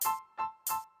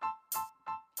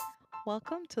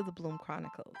Welcome to the Bloom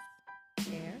Chronicles.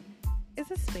 Here is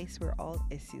a space where all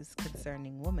issues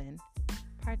concerning women,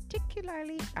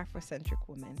 particularly Afrocentric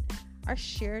women, are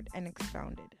shared and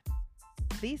expounded.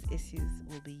 These issues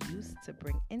will be used to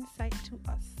bring insight to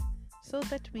us so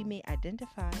that we may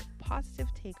identify positive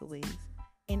takeaways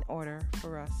in order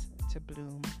for us to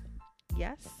bloom.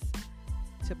 Yes,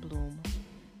 to bloom.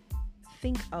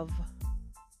 Think of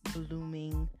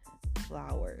blooming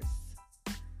flowers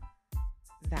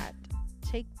that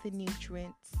take the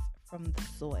nutrients from the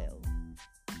soil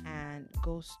and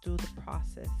goes through the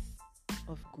process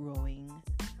of growing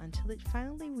until it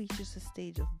finally reaches a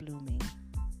stage of blooming.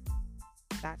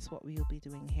 That's what we will be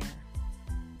doing here.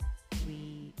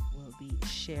 We will be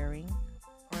sharing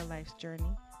our life's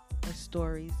journey, our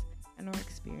stories, and our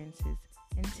experiences,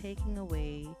 and taking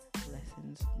away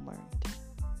lessons learned.